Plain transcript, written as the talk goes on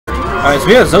Alright, so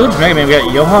we got Zurge, Megaman, we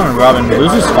got Johan and Robin.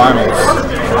 Losers finals.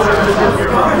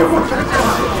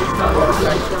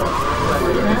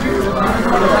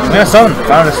 We got someone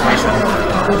final destination.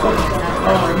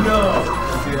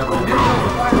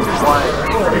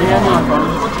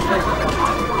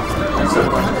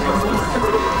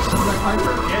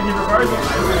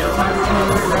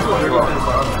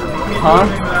 Huh?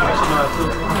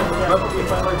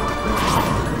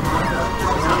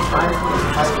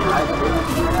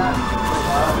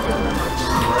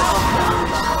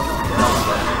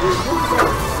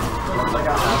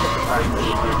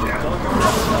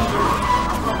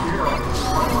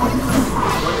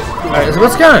 Alright, so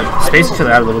let's kind of space each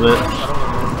other out a little bit.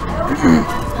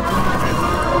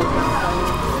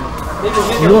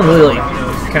 You don't really like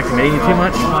kind of committing too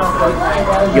much.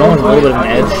 You want a little bit of an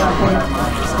edge.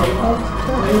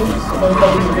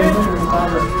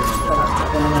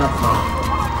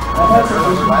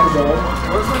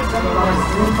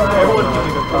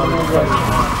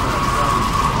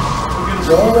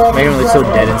 Megaman looks so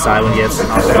dead inside when he gets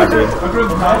knocked out, dude.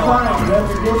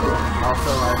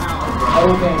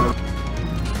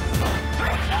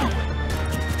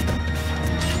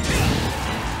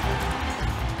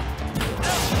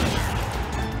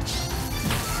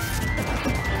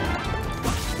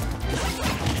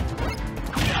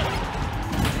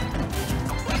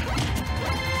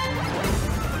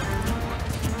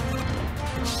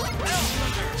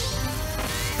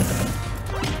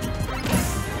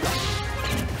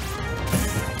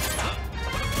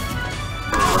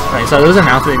 Alright, so there was an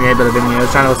announcement we made, but I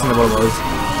was trying to listen to what it was.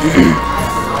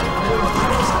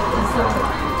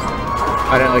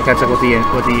 I didn't really catch up with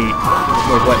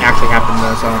what actually happened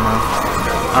though, so I don't know.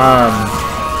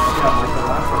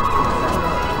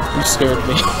 You scared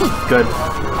me. Good.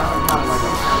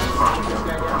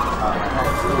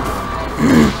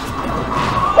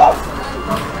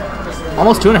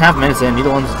 Almost 2.5 minutes in,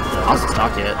 neither one's lost the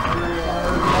stock yet.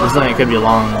 This thing could be a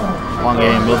long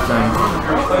game. Both of them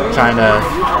trying to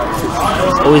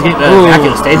always get the back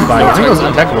of the stage by. I think it was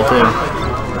impeccable too.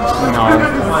 No,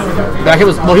 back it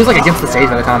was. Well, he was like against the stage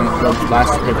by the time the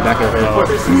last hit the back of the head.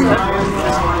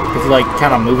 Because he like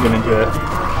kind of moved him into it.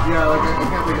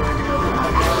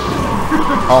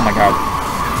 Oh my god.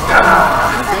 I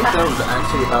think that was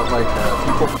actually about like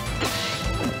people.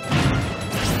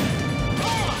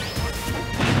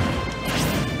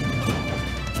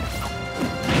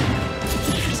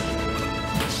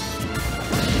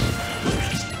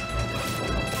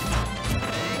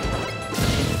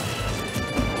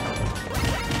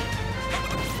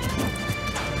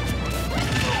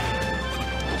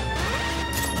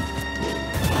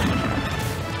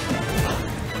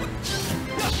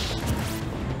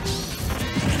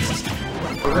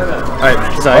 Alright,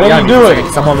 so yeah, do it.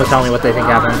 Someone was telling me what they think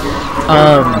happened.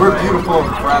 We're beautiful,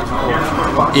 fragile.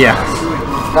 Yeah.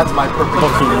 That's my perfect.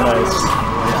 Nice.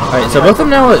 Alright, so both of them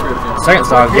now at second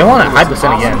stock. You want to high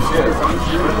percent again. At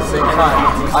the same time,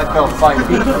 I felt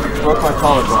fighting. Broke my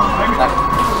collarbone.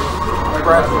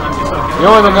 The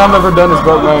only thing I've ever done is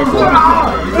broke my ankle.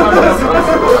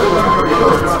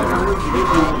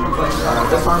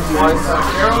 Disarmed twice.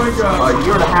 A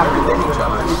year and a half within each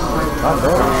other. Not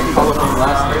bad. Collarbone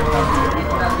last year.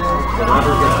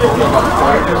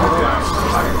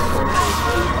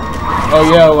 Oh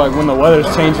yeah, like when the weather's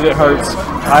changing, it hurts.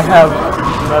 I have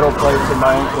metal plates in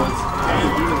my ankles.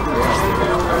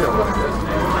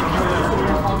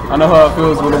 I know how it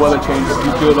feels when the weather changes.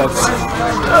 You feel that.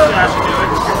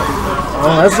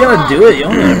 Well, that's gonna do it. You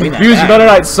don't need to bring that Fuse back. Better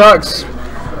Night sucks.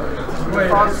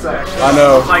 I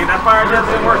know. Like that fire jet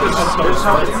didn't work. This is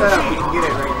how it's set up. We can get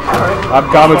it right now. I'm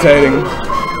commentating.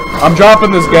 I'm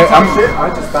dropping this game. I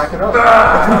just back it up. The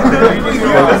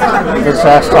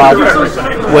trash talk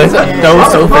with no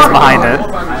sofas behind it.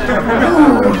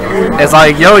 It's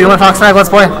like, yo, you want to talk smack? Let's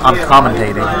play. I'm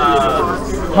commentating.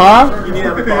 Huh?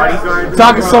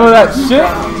 Talking some of that shit?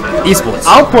 Esports.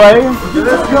 I'll play.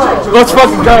 Let's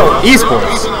fucking go.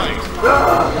 Esports.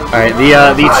 Alright,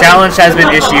 the challenge has been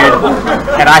issued,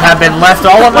 and I have been left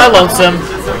all on my lonesome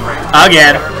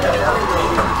again.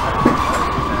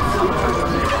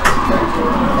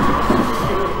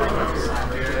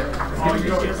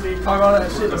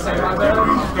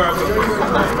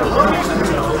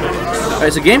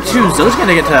 Alright, so game 2, Zurge's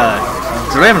gonna get to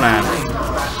Dreamland.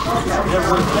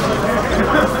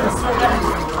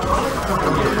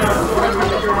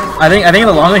 I think in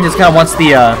the long run he just kind of wants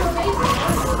the I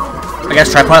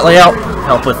guess tripod layout,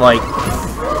 help with like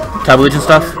coverage and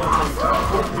stuff,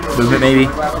 movement maybe.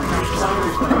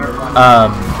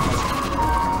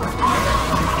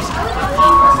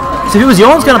 So if it was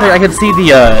Johan's kind of pick, I could see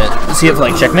the see it for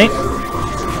like checkmate.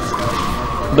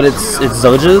 but it's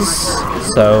Zurge's,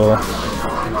 so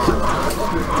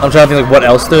I'm trying to think like what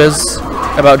else there is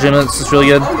about gym that's just really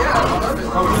good.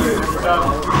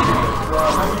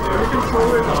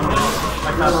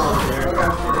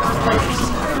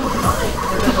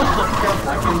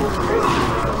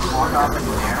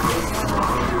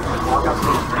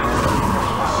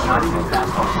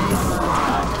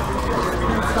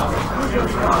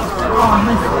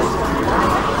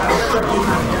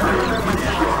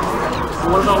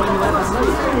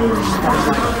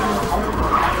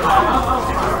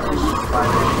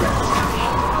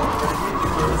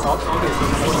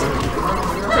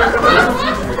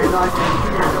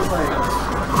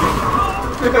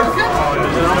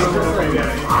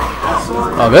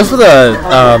 Oh, goes for the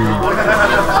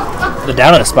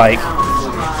down at a spike.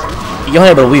 You only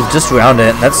have to weave just around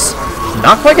it. That's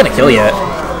not quite gonna kill yet.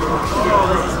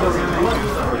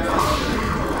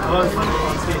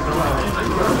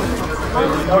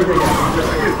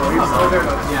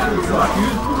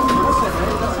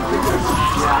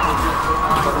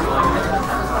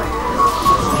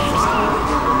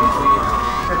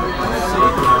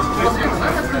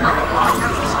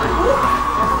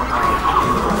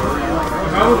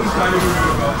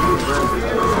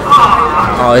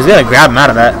 Oh, he's gonna grab him out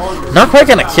of that. Not quite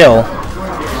gonna kill.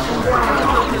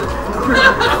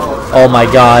 Oh my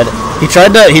god. He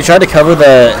tried to cover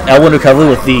the L1 recovery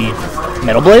with the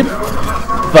metal blade,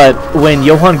 but when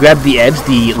Johan grabbed the edge,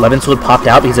 the Levin sword popped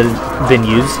out because it had been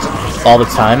used all the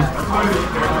time.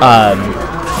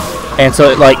 And so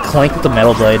it like clanked with the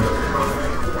metal blade.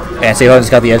 And so Johan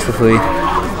just got the edge for free.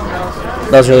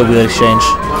 That was a really weird exchange.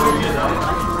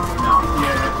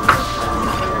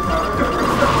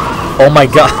 Oh my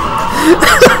god.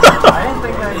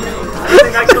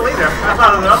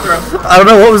 I don't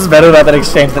know what was better about that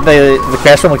exchange, that the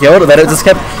crash bomb killed, or that it just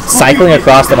kept cycling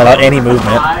across them without any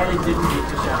movement.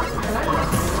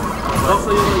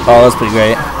 Oh, that's pretty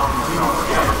great.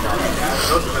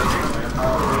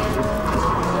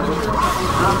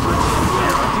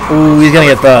 Ooh, he's gonna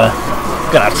get the...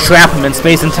 Gonna trap him in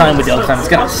space and time with the other time. He's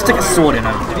gonna stick a sword in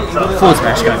him. Full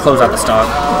smash, gonna close out the stock.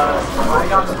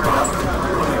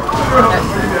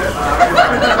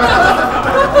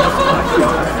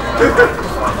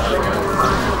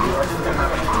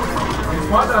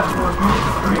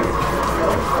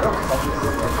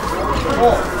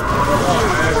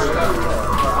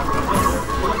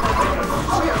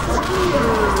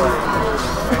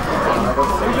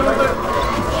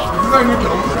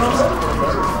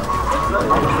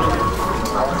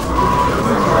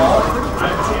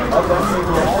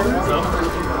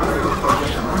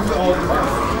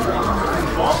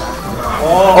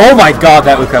 Oh my god,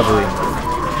 that recovery.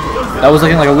 That was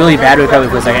looking like a really bad recovery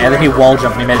for a second, and then he wall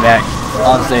jumped and he made it back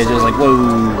on stage. It was like,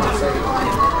 whoa.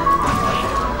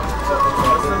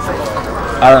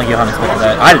 I don't think Johan expected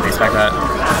that. I didn't expect that.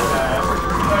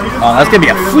 Oh, that's gonna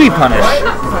be a free punish.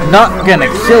 Not gonna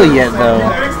kill yet, though.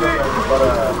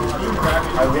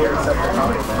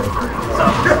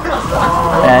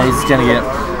 And he's gonna get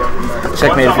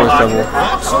checkmated for his trouble.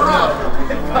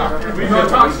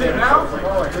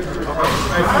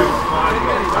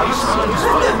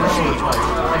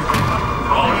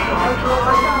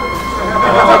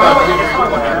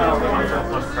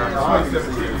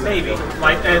 Maybe.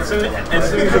 Like, as soon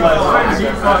as you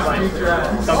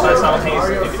sometimes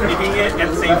simultaneously, if you can get at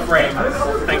the same frame,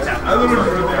 things happen. The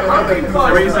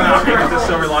reason I think it's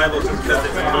so reliable is because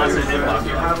it's a constant inbox.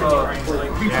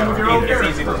 It's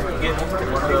easy to get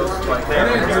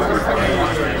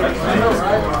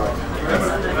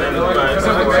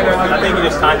I think you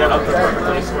just tied that up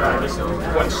perfectly. Where I just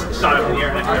one shot up in the air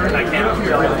and I can't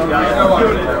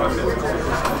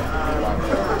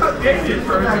I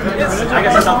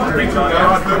guess it's something to think about.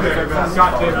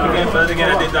 But again,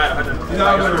 I did die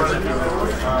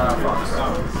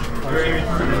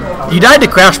 100. You died to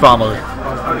crash bomber.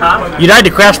 Huh? You died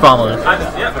to crash bomber.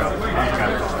 Yeah.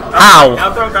 How?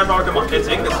 I'll throw a crash bomber to it's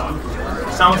Ignis.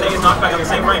 Simultaneous knockback on the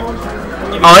same frame.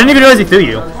 Oh, I didn't even realize he threw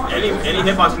you. Any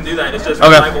hitbox can do that. It's just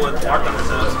okay. reliable with Arc Thunder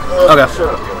says. Okay.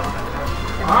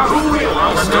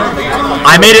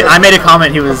 I made a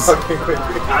comment. He was.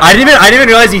 I didn't even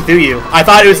realize he threw you. I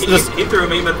thought it was just. He threw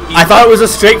me, but I thought it was a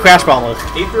straight crash bomb.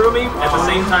 He threw me at the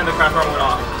same time the crash bomb went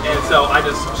off, and so I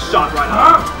just shot right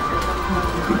off.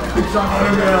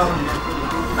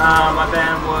 My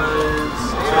band was.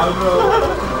 I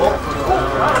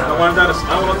want to die to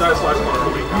slash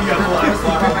one. You got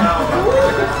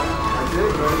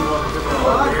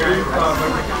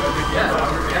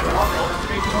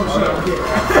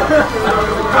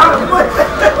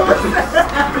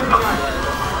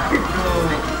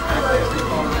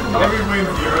Every win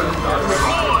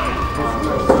 0.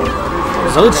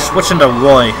 Zurge switching to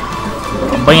Roy.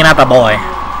 Bringing out the boy.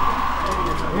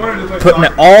 Putting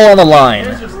it all on the line.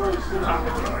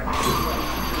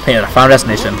 Hey, the final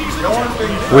destination.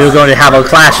 We're going to have a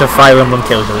clash of Fire Emblem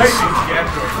characters.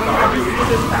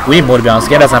 We need more, to be honest.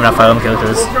 Game doesn't have enough Fire Emblem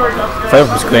characters. Fire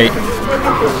Emblem was great.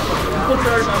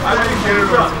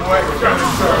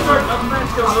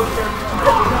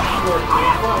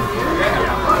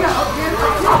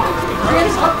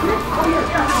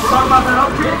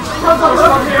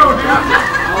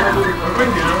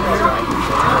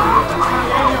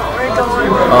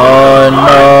 Oh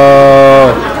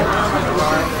no!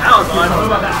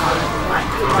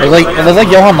 It looks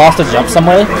like Johan lost a jump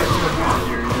somewhere. Is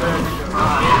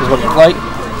what it looked like.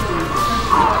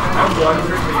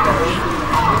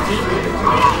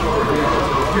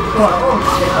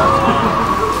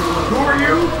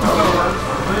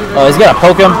 Oh, he's gonna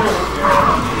poke him.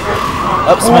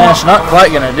 Up smash, not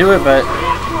quite gonna do it, but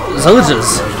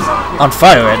Zurge's on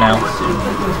fire right now.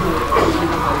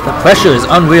 The pressure is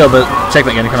unreal, but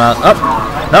checkmate gonna come out. Up,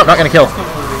 no, not gonna kill.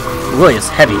 Roy is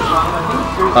heavy.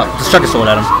 Just chuck a sword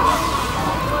at him.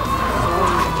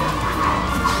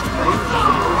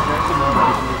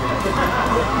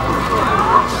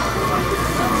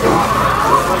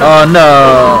 Oh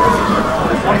no!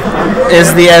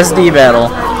 It's the SD battle.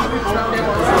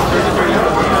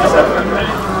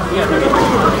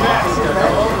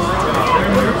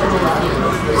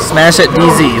 Smash at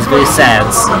DZ is very sad.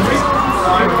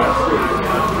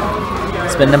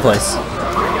 Spin in place.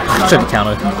 Should be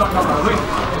countered.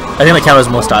 I think the counter is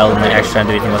more style than like actually trying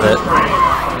to do anything with it.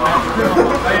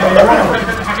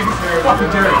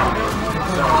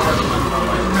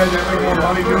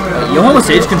 Johan with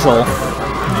stage control.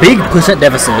 Big percent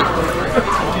deficit.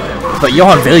 But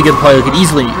Johan, very good player, could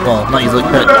easily, well, not easily,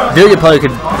 but very good player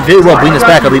could very well bring this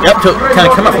back. I mean, up to kind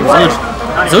of come up from Zurge.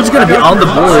 Zurge's going to be on the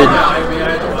board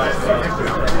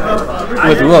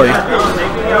with Roy.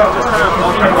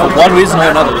 For one reason or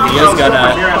another, he is going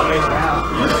to...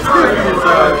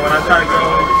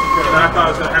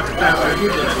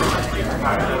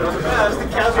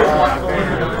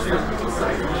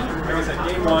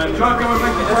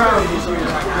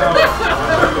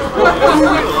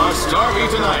 Starvey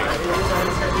tonight.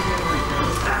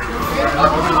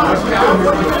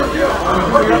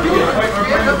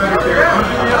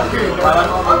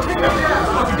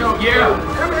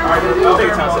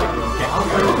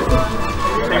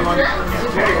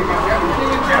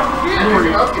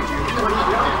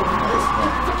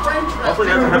 Hopefully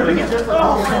that doesn't happen again.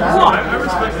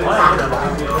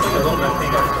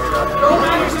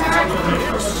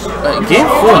 Game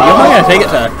 4, you're not going to take it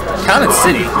to Counted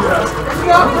City.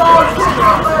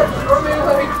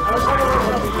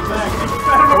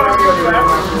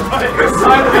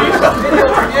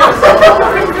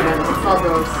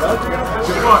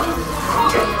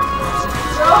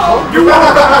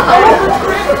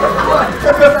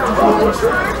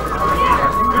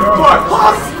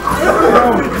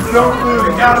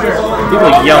 People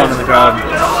are yelling in the crowd.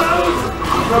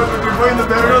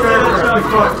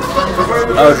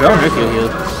 Oh, Jerome Ricky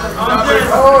healed.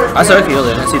 I saw Ricky healed, I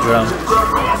didn't see Jerome.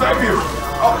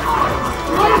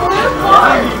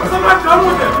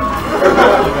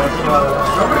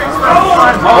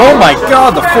 Oh my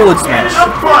god, the forward smash.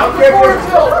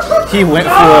 He went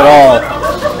for it all.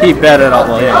 He bet it all.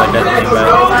 Well, he didn't bet anything,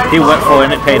 but he went for it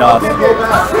and it paid off.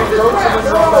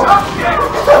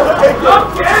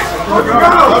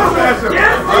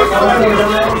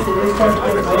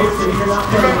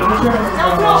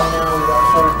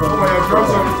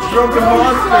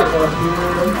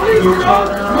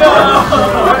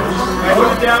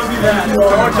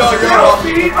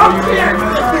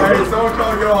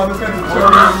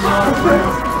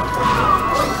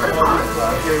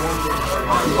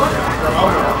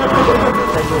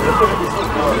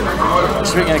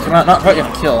 Street gonna come out, not quite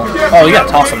gonna kill. Oh, you gotta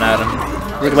toss him at him.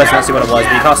 Look away to see what it was,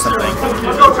 but he tossed something.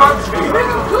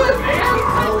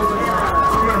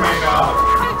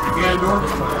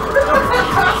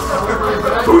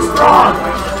 Who's strong?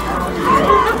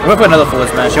 We're gonna put another forward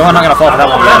smash. Johan not gonna fall for that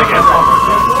one yet again.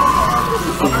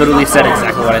 Literally said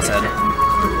exactly what I said.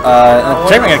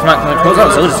 Checkmate gonna come out and close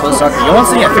out Zurge's full sucker. Johan's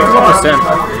sitting at 51%.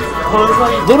 A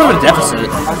little bit of a deficit.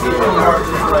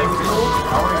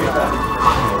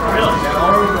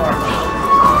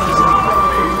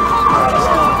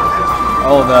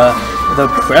 Oh, the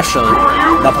pressure.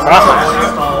 The pressure.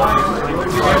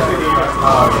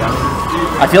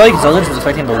 I feel like Zurge was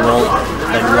expecting the roll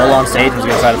on stage and was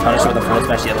going to try to punish it with a forward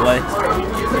smash the other way.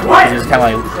 He was kind of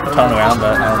like tone around,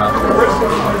 but I don't know.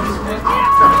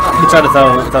 He tried to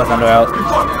throw Thunder out.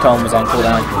 Tone was on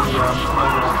cooldown.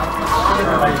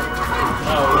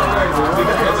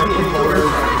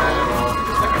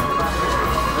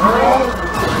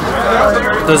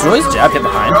 Does Roy's jab hit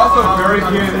behind?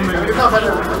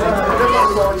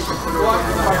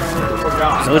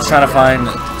 So it's trying to find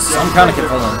some kind of kill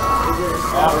him.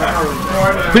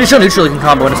 Pretty sure neutral can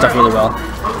combo into stuff really well.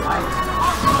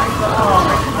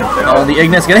 Oh, the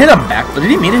Ignis gonna hit him back. Did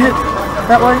he mean to hit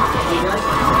that way?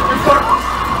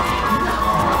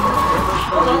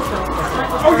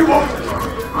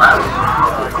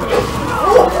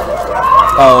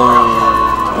 Oh.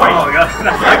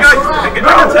 I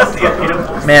got testy.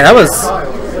 Man, that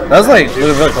was like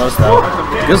really close though.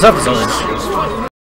 Good stuff, Zurge.